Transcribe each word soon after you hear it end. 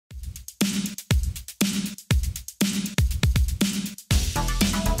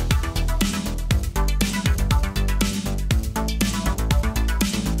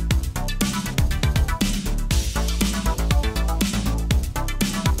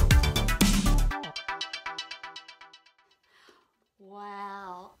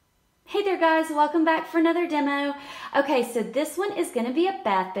guys, welcome back for another demo. Okay, so this one is going to be a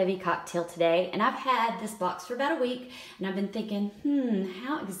Bath Bevy cocktail today, and I've had this box for about a week, and I've been thinking,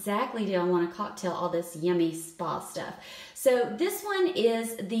 how exactly do I want to cocktail all this yummy spa stuff? So this one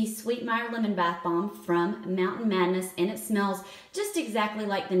is the Sweet Meyer Lemon Bath Bomb from Mountain Madness, and it smells just exactly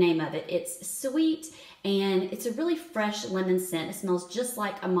like the name of it. It's sweet, and it's a really fresh lemon scent. It smells just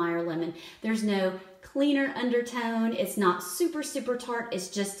like a Meyer lemon. There's no cleaner undertone. It's not super tart.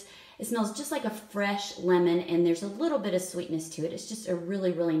 It smells just like a fresh lemon, and there's a little bit of sweetness to it. It's just a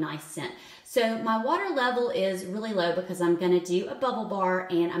really nice scent. So my water level is really low because I'm going to do a bubble bar,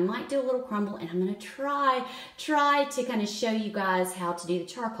 and I might do a little crumble, and I'm going to try to kind of show you guys how to do the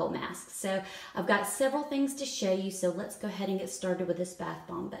charcoal mask. So I've got several things to show you, so let's go ahead and get started with this bath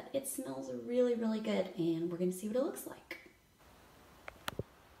bomb. But it smells really good, and we're going to see what it looks like.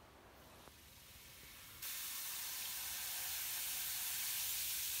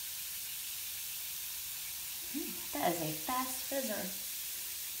 That is a fast fizzer.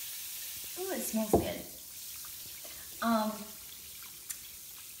 Ooh, it smells good.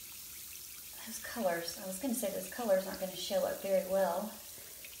 Those colors, I was going to say those colors aren't going to show up very well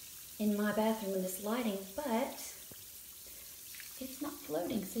in my bathroom in this lighting, but it's not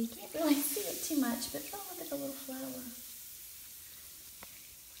floating, so you can't really see it too much, but oh, look at the little flower.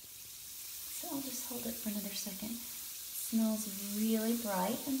 So I'll just hold it for another second. It smells really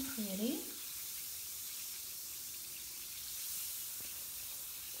bright and pretty.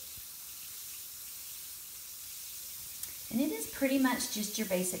 And it is pretty much just your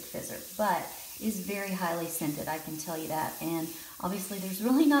basic fizzer, but is very highly scented, I can tell you that. And obviously there's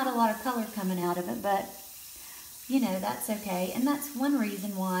really not a lot of color coming out of it, but you know, that's okay. And that's one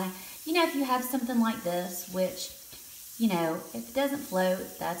reason why, you know, if you have something like this, which, you know, if it doesn't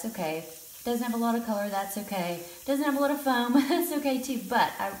float, that's okay. If it doesn't have a lot of color, that's okay. If it doesn't have a lot of foam, that's okay too.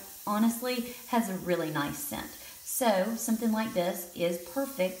 But it honestly has a really nice scent. So something like this is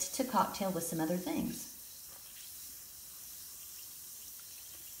perfect to cocktail with some other things.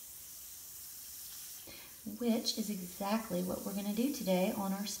 Which is exactly what we're going to do today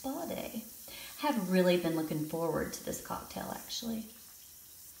on our spa day. I have really been looking forward to this cocktail, actually.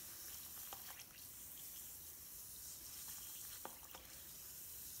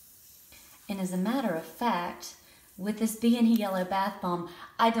 And as a matter of fact, with this B&E Yellow Bath Bomb,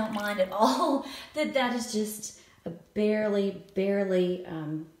 I don't mind at all that is just a barely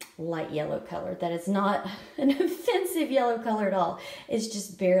light yellow color. That is not an offensive yellow color at all. It's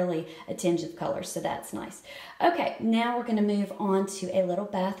just barely a tinge of color, so that's nice. Okay, now we're going to move on to a little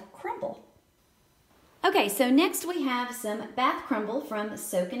bath crumble. Okay, so next we have some bath crumble from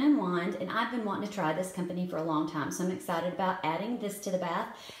Soak and Unwind, and I've been wanting to try this company for a long time, so I'm excited about adding this to the bath.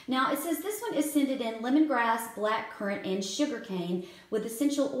 Now, it says this one is scented in lemongrass, blackcurrant, and sugarcane with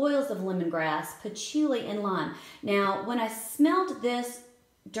essential oils of lemongrass, patchouli, and lime. Now, when I smelled this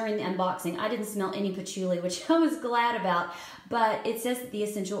during the unboxing, I didn't smell any patchouli, which I was glad about, but it says that the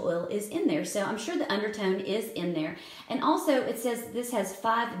essential oil is in there, so I'm sure the undertone is in there. And also it says this has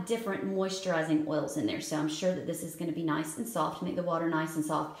 5 different moisturizing oils in there, so I'm sure that this is going to be nice and soft, make the water nice and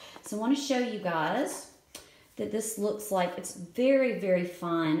soft. So I want to show you guys that this looks like it's very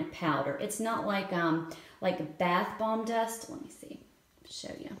fine powder. It's not like bath bomb dust. Let me see,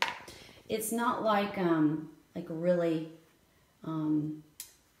 show you. It's not like really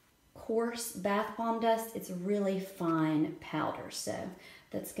coarse bath bomb dust. It's really fine powder, so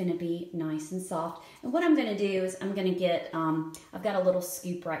that's going to be nice and soft. And what I'm going to do is I'm going to get I've got a little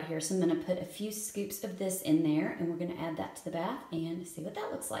scoop right here, so I'm going to put a few scoops of this in there, and we're going to add that to the bath and see what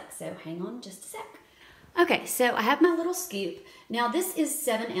that looks like. So hang on just a sec. Okay, so I have my little scoop. Now this is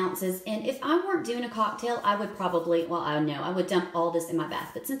 7 ounces, and if I weren't doing a cocktail, I would probably, well, I know, I would dump all this in my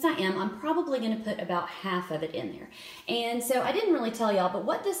bath, but since I am, I'm probably going to put about half of it in there. And so I didn't really tell y'all, but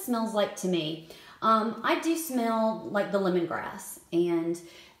what this smells like to me, I do smell like the lemongrass and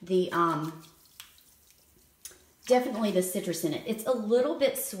the, definitely the citrus in it. It's a little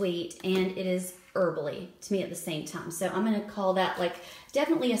bit sweet, and it is herbally to me at the same time. So I'm going to call that like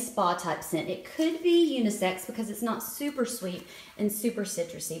definitely a spa type scent. It could be unisex because it's not super sweet and super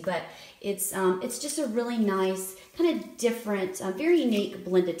citrusy, but it's just a really nice kind of different, very unique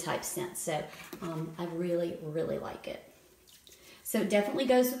blended type scent. So I really like it. So it definitely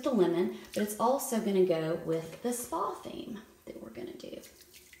goes with the lemon, but it's also going to go with the spa theme that we're going to do.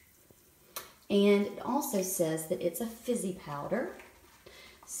 And it also says that it's a fizzy powder.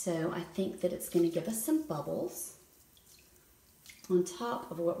 So I think that it's going to give us some bubbles on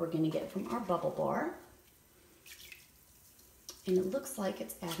top of what we're going to get from our bubble bar. And it looks like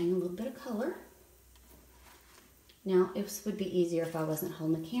it's adding a little bit of color. Now, it would be easier if I wasn't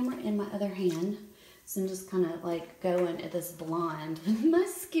holding the camera in my other hand. So I'm just kind of like going at this blind with my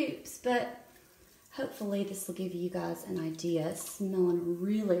scoops. But hopefully this will give you guys an idea. It's smelling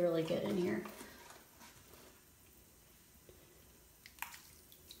really, really good in here.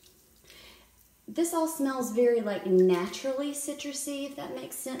 This all smells very like naturally citrusy, if that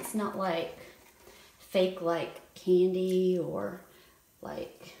makes sense. Not like fake like candy or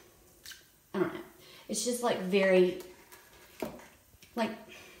like, I don't know. It's just like very, like,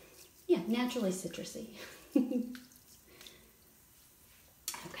 yeah, naturally citrusy. Okay.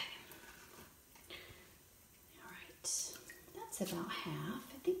 All right. That's about half.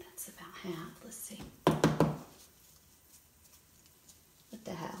 I think that's about half. Let's see. What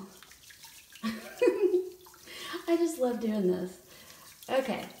the hell? I just love doing this.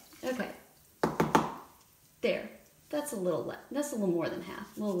 Okay. Okay. There. That's a little left. That's a little more than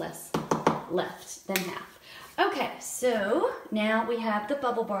half. A little less left than half. Okay, so now we have the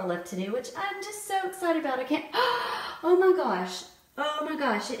bubble bar left to do, which I'm just so excited about. I can't, oh my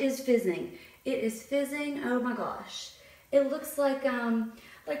gosh, it is fizzing. It is fizzing, oh my gosh. It looks like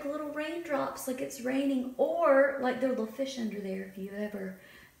little raindrops, like it's raining, or like there are little fish under there if you've ever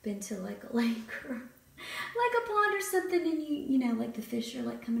been to like a lake or like a pond or something, and you know, like the fish are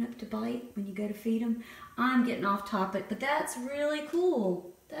like coming up to bite when you go to feed them. I'm getting off topic, but that's really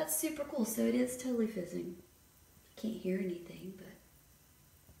cool. That's super cool. So it is totally fizzing. Can't hear anything,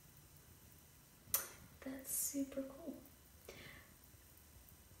 but that's super cool.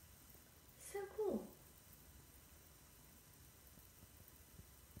 So cool.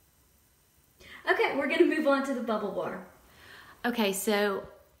 Okay, we're gonna move on to the bubble bar. Okay, so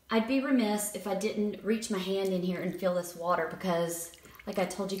I'd be remiss if I didn't reach my hand in here and feel this water, because like I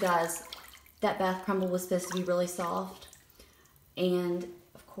told you guys, that bath crumble was supposed to be really soft. And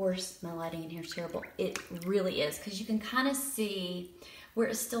of course, my lighting in here is terrible. It really is, because you can kind of see where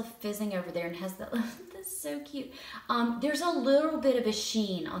it's still fizzing over there and has that, that's so cute. There's a little bit of a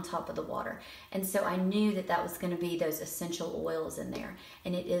sheen on top of the water. And so I knew that that was gonna be those essential oils in there.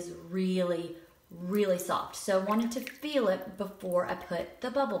 And it is really, really soft. So I wanted to feel it before I put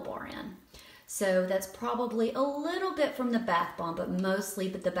the bubble bar in. So that's probably a little bit from the bath bomb, but mostly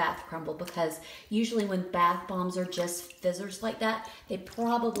the bath crumble, because usually when bath bombs are just fizzers like that, they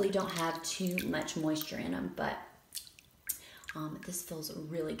probably don't have too much moisture in them, but this feels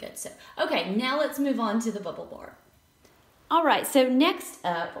really good. So, okay, now let's move on to the bubble bar. All right, so next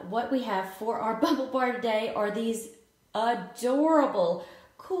up, what we have for our bubble bar today are these adorable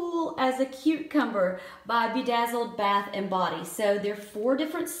Cool as a Cucumber by Dazzled Bath Body. So they're 4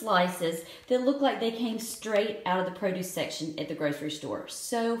 different slices that look like they came straight out of the produce section at the grocery store.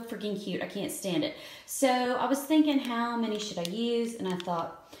 So freaking cute. I can't stand it. So I was thinking, how many should I use? And I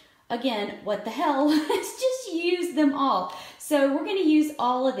thought, again, what the hell? Let's just use them all. So we're going to use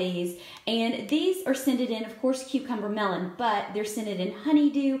all of these, and these are scented in, of course, cucumber melon, but they're scented in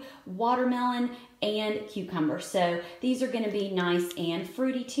honeydew, watermelon, and cucumber. So these are going to be nice and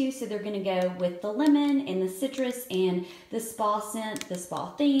fruity too. So they're going to go with the lemon and the citrus and the spa scent, the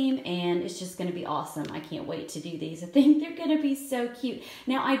spa theme, and it's just going to be awesome. I can't wait to do these. I think they're going to be so cute.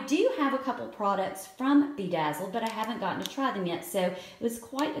 Now I do have a couple products from Bedazzled, but I haven't gotten to try them yet. So it was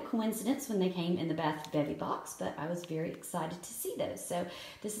quite a coincidence when they came in the Bath Bevy box, but I was very excited to see those. So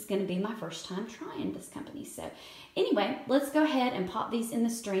this is going to be my first time trying this company. So anyway, let's go ahead and pop these in the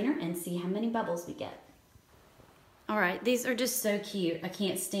strainer and see how many bubbles we get. All right, these are just so cute. I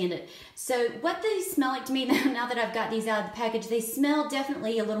can't stand it. So what they smell like to me now that I've got these out of the package, they smell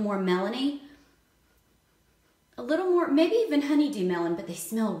definitely a little more melony. A little more, maybe even honeydew melon, but they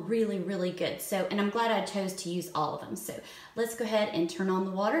smell really, really good. So, and I'm glad I chose to use all of them. So let's go ahead and turn on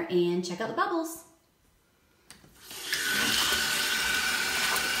the water and check out the bubbles.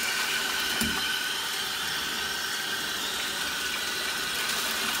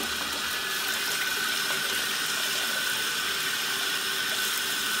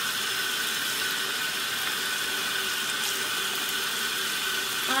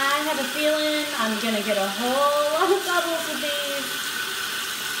 I have a feeling I'm going to get a whole lot of bubbles with these.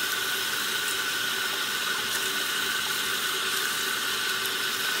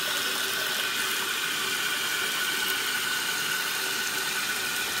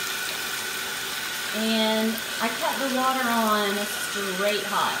 And I kept the water on straight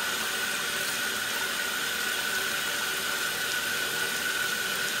hot.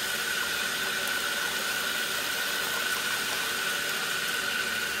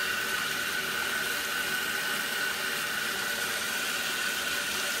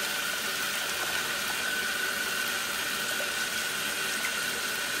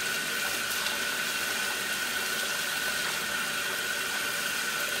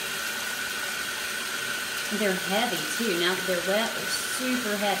 They're heavy too. Now that they're wet, they're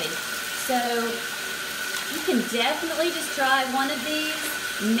super heavy. So you can definitely just try one of these,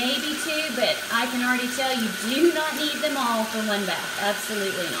 maybe two, but I can already tell you do not need them all for one bath.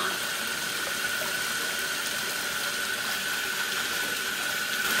 Absolutely not.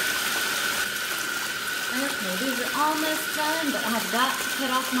 Okay, these are almost done, but I've got to cut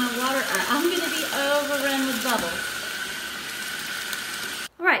off my water or I'm going to be overrun with bubbles.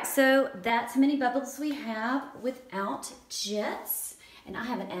 All right, so that's how many bubbles we have without jets. And I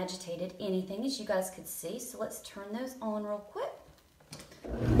haven't agitated anything, as you guys could see. So let's turn those on real quick.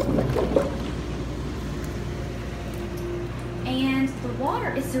 And the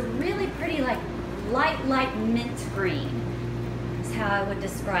water is a really pretty, like, light mint green. Is how I would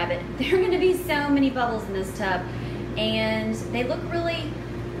describe it. There are going to be so many bubbles in this tub. And they look really,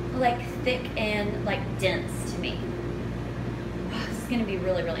 like, thick and, like, dense to me. Going to be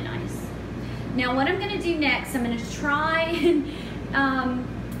really, really nice. Now what I'm going to do next, I'm going to try and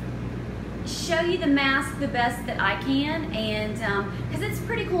show you the mask the best that I can, and because it's a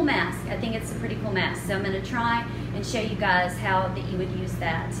pretty cool mask. I think it's a pretty cool mask, so I'm going to try and show you guys how that you would use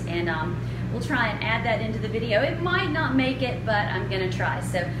that, and we'll try and add that into the video. It might not make it, but I'm going to try.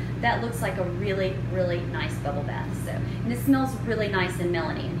 So that looks like a really, really nice bubble bath. So, and it smells really nice and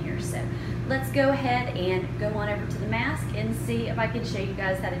melony in here. So let's go ahead and go on over to the mask and see if I can show you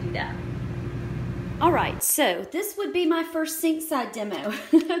guys how to do that. All right, so this would be my first sink side demo.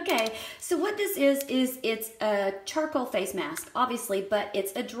 Okay, so what this is it's a charcoal face mask, obviously, but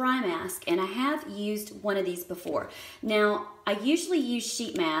it's a dry mask, and I have used one of these before. Now, I usually use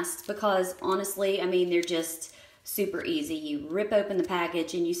sheet masks because, honestly, I mean, they're just super easy. You rip open the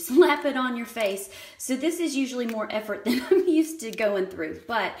package and you slap it on your face. So this is usually more effort than I'm used to going through,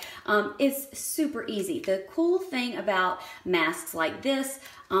 but it's super easy. The cool thing about masks like this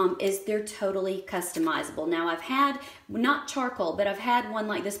is they're totally customizable. Now I've had, not charcoal, but I've had one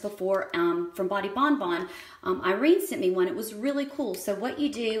like this before from Body Bonbon. Irene sent me one. It was really cool. So what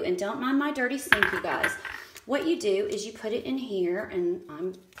you do, and don't mind my dirty sink, you guys, what you do is you put it in here, and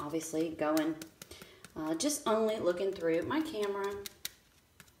I'm obviously going just only looking through at my camera.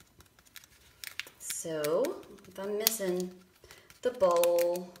 So if I'm missing the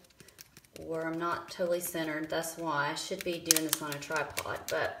bowl or I'm not totally centered, that's why. I should be doing this on a tripod,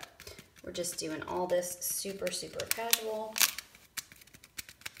 but we're just doing all this super casual.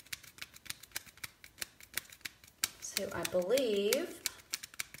 So I believe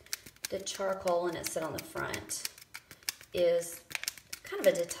the charcoal, and it said on the front, is kind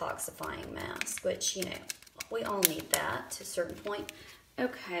of a detoxifying mask, which, you know, we all need that to a certain point.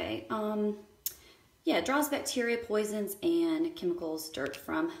 Okay, yeah, it draws bacteria, poisons, and chemicals, dirt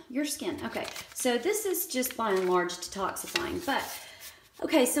from your skin. Okay, so this is just by and large detoxifying, but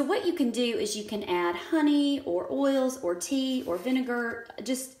okay, so what you can do is you can add honey or oils or tea or vinegar,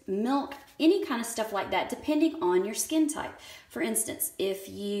 just milk, any kind of stuff like that, depending on your skin type. For instance, if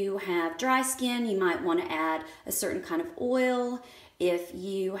you have dry skin, you might want to add a certain kind of oil. If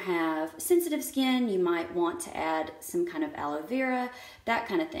you have sensitive skin, you might want to add some kind of aloe vera, that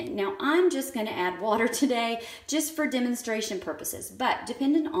kind of thing. Now, I'm just going to add water today just for demonstration purposes, but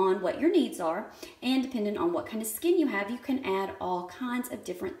depending on what your needs are and depending on what kind of skin you have, you can add all kinds of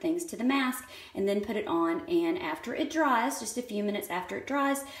different things to the mask and then put it on, and after it dries, just a few minutes after it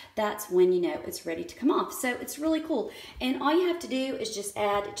dries, that's when you know it's ready to come off. So it's really cool, and all you have to do is just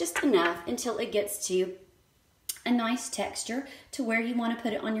add just enough until it gets to a nice texture to where you want to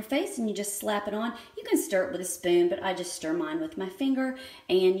put it on your face, and you just slap it on. You can stir it with a spoon, but I just stir mine with my finger,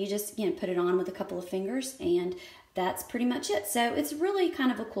 and you just, you know, put it on with a couple of fingers, and that's pretty much it. So it's really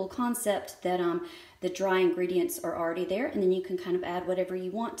kind of a cool concept that the dry ingredients are already there, and then you can kind of add whatever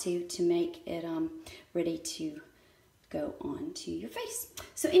you want to make it ready to go onto your face.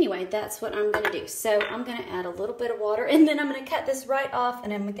 So anyway, that's what I'm going to do. So I'm going to add a little bit of water, and then I'm going to cut this right off,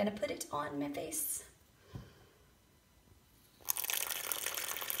 and I'm going to put it on my face.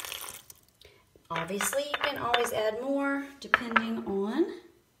 Obviously, you can always add more depending on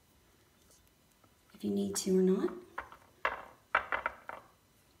if you need to or not.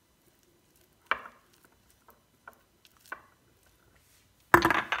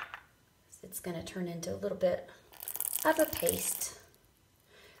 It's going to turn into a little bit of a paste,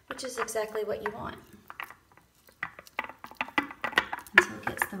 which is exactly what you want until it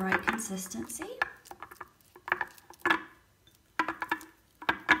gets the right consistency.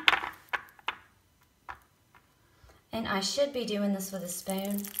 And I should be doing this with a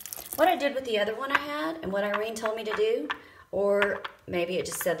spoon. What I did with the other one I had, and what Irene told me to do, or maybe it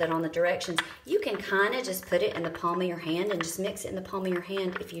just said that on the directions, you can kind of just put it in the palm of your hand and just mix it in the palm of your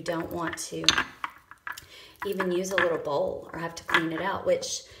hand if you don't want to. even use a little bowl or have to clean it out,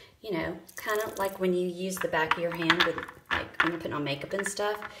 which, you know, kind of like when you use the back of your hand with, like, when you're putting on makeup and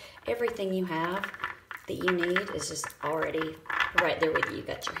stuff, everything you have that you need is just already right there with you. You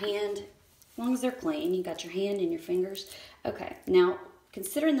got your hand, as long as they're clean, you got your hand and your fingers. Okay, now,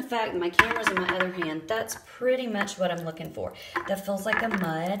 considering the fact that my camera's in my other hand, that's pretty much what I'm looking for. That feels like a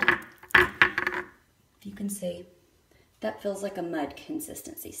mud, if you can see. That feels like a mud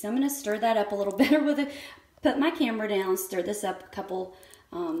consistency. So I'm gonna stir that up a little better with it. Put my camera down, stir this up a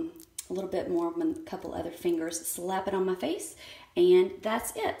little bit more with a couple other fingers, slap it on my face, and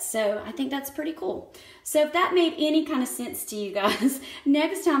that's it. So I think that's pretty cool. So if that made any kind of sense to you guys,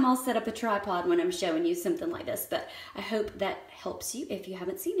 next time I'll set up a tripod when I'm showing you something like this, but I hope that helps you if you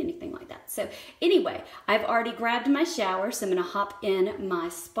haven't seen anything like that. So anyway, I've already grabbed my shower, so I'm gonna hop in my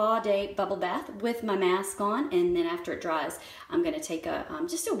spa day bubble bath with my mask on, and then after it dries, I'm gonna take a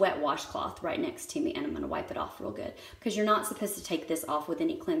just a wet washcloth right next to me, and I'm gonna wipe it off real good, because you're not supposed to take this off with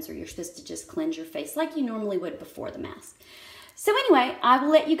any cleanser. You're supposed to just cleanse your face like you normally would before the mask. So anyway, I will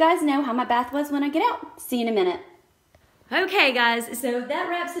let you guys know how my bath was when I get out. See you in a minute. Okay guys, so that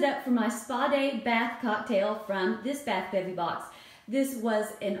wraps it up for my spa day bath cocktail from this Bath Bevy box. This was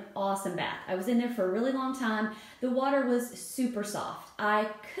an awesome bath. I was in there for a really long time. The water was super soft. I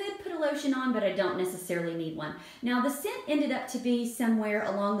could put a lotion on, but I don't necessarily need one. Now the scent ended up to be somewhere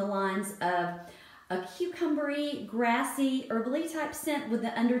along the lines of a cucumbery, grassy, herbally type scent with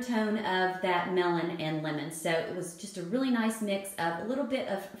the undertone of that melon and lemon. So it was just a really nice mix of a little bit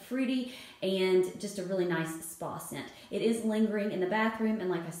of fruity and just a really nice spa scent. It is lingering in the bathroom, and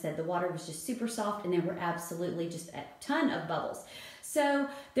like I said, the water was just super soft, and there were absolutely just a ton of bubbles. So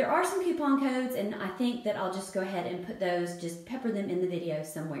there are some coupon codes, and I think that I'll just go ahead and put those, just pepper them in the video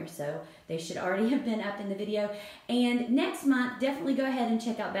somewhere. So they should already have been up in the video. And next month, definitely go ahead and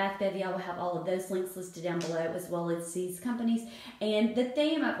check out Bath Bevy. I will have all of those links listed down below, as well as these companies. And the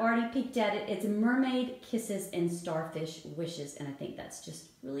theme, I've already peeked at it. It's Mermaid Kisses and Starfish Wishes. And I think that's just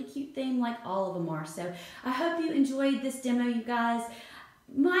a really cute theme, like all of them are. So I hope you enjoyed this demo, you guys.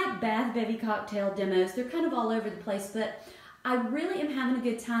 My Bath Bevy cocktail demos, they're kind of all over the place, but I really am having a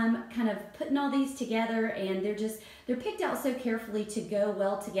good time kind of putting all these together, and they're picked out so carefully to go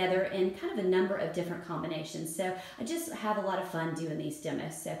well together in kind of a number of different combinations. So I just have a lot of fun doing these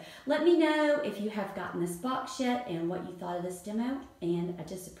demos. So let me know if you have gotten this box yet and what you thought of this demo, and I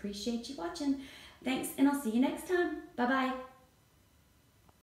just appreciate you watching. Thanks, and I'll see you next time. Bye-bye.